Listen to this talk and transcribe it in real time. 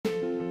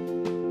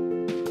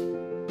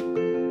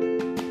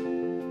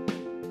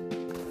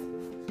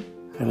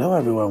Hello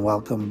everyone,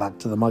 welcome back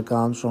to the Mike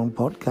Armstrong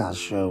podcast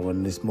show,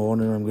 and this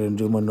morning I'm going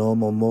to do my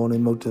normal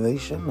morning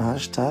motivation,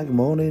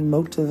 #morning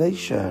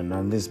motivation,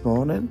 and this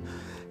morning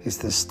is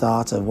the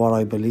start of what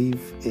I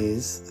believe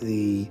is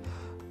the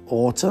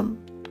autumn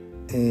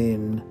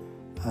in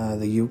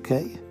the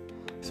UK.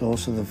 It's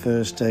also the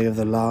first day of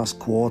the last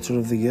quarter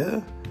of the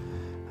year,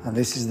 and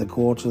this is the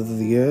quarter of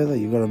the year that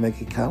you've got to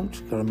make it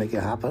count, got to make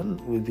it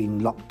happen. We've been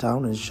locked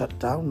down and shut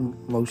down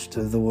most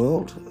of the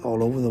world,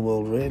 all over the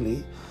world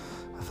really,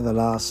 for the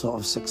last sort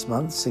of 6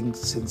 months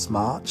since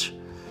March.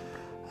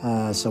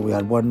 So we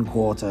had one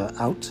quarter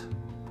out,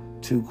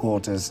 2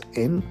 quarters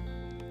in,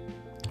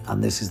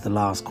 and this is the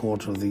last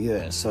quarter of the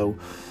year. So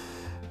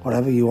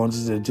whatever you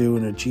wanted to do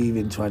and achieve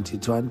in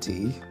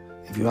 2020,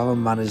 if you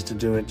haven't managed to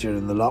do it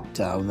during the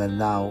lockdown, then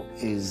now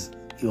is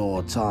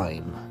your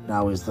time.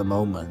 Now is the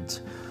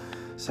moment.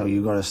 So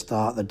you've got to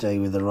start the day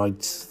with the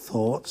right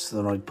thoughts,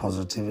 the right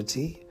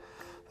positivity,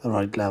 the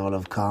right level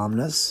of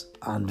calmness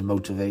and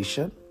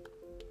motivation.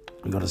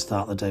 You've got to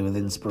start the day with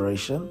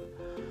inspiration,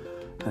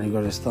 and you've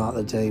got to start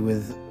the day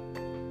with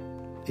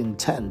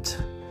intent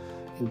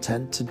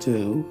to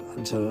do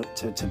and to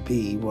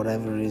be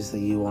whatever it is that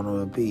you want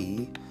to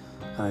be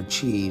and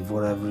achieve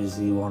whatever it is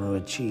that you want to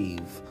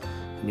achieve.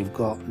 And you've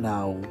got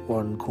now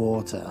 1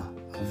 quarter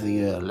of the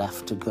year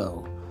left to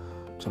go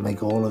to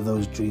make all of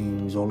those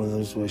dreams, all of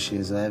those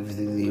wishes,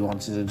 everything that you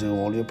wanted to do,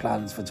 all your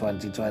plans for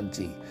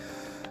 2020.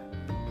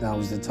 Now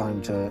is the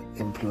time to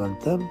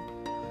implement them,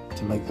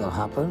 to make them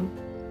happen,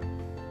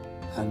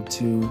 and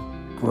to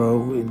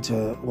grow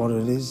into what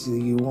it is that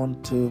you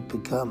want to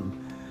become.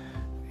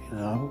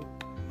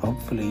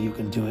 Hopefully you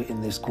can do it in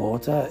this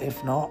quarter.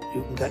 If not,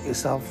 you can get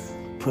yourself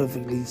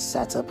perfectly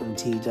set up and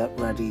teed up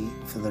ready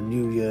for the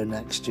new year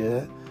next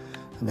year,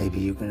 and maybe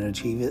you can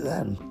achieve it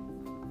then.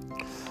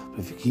 But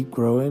if you keep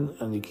growing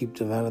and you keep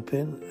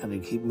developing and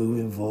you keep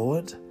moving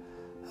forward,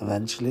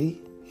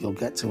 eventually you'll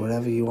get to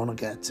wherever you want to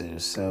get to.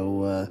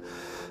 So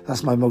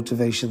that's my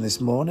motivation this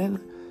morning.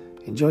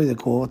 Enjoy the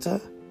quarter.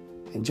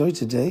 Enjoy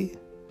today.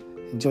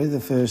 Enjoy the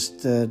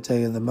first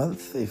day of the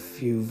month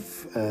if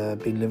you've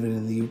been living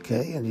in the UK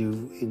and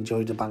you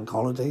enjoyed a bank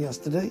holiday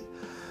yesterday.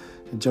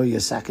 Enjoy your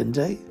second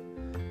day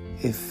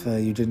if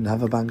you didn't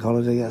have a bank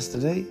holiday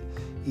yesterday.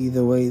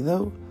 Either way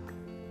though,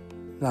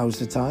 now's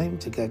the time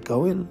to get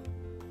going,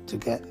 to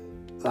get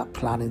that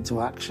plan into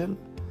action,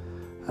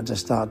 and to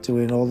start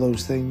doing all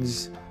those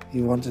things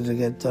you wanted to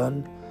get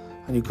done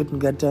and you couldn't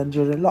get done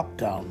during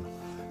lockdown.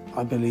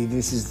 I believe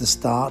this is the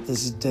start.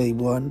 This is day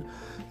 1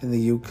 in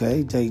the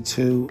UK, day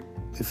 2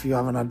 if you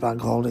haven't had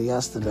bank holiday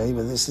yesterday,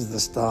 but this is the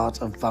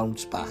start of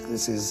bounce back.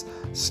 This is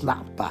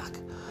snap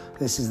back.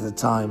 This is the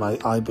time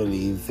I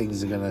believe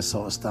things are going to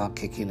sort of start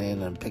kicking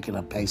in and picking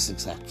up pace,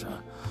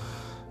 etc.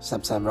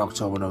 September,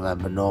 October,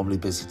 November, normally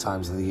busy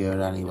times of the year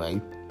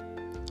anyway,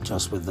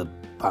 just with the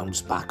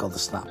bounce back or the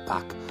snap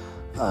back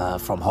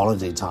from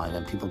holiday time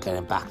and people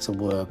getting back to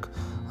work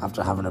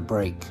after having a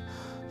break.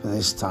 But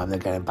this time they're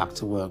getting back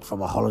to work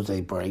from a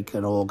holiday break,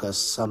 an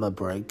August summer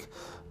break,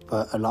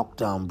 but a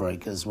lockdown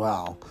break as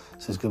well.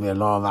 So it's going to be a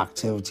lot of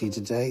activity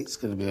today. It's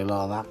going to be a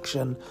lot of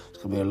action. It's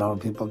going to be a lot of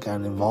people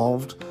getting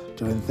involved,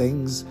 doing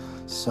things.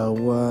 So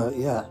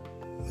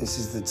this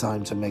is the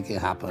time to make it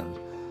happen.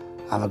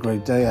 Have a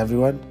great day,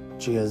 everyone.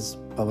 Cheers.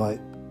 Bye-bye.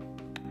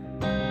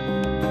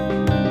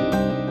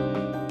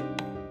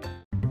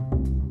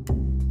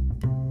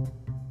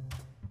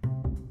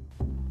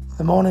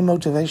 The morning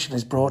motivation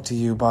is brought to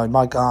you by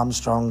Mike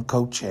Armstrong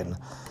Coaching,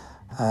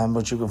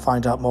 which you can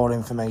find out more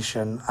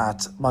information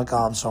at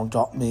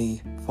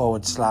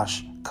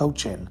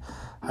mikearmstrong.me/coaching.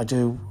 I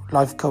do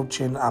life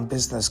coaching and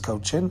business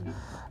coaching,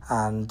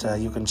 and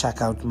you can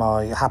check out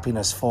my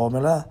happiness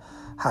formula,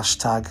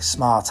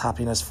 #smart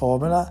happiness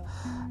formula,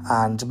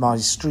 and my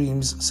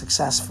streams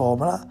success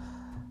formula,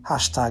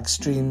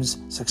 #streams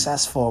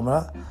success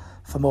formula,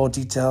 for more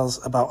details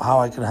about how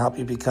I can help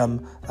you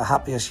become the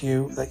happiest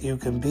you that you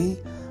can be,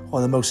 or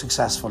the most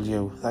successful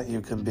you that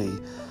you can be.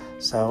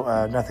 So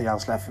nothing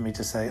else left for me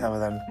to say other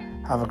than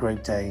have a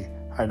great day.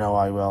 I know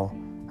I will.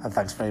 And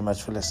thanks very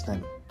much for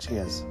listening.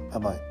 Cheers.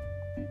 Bye-bye.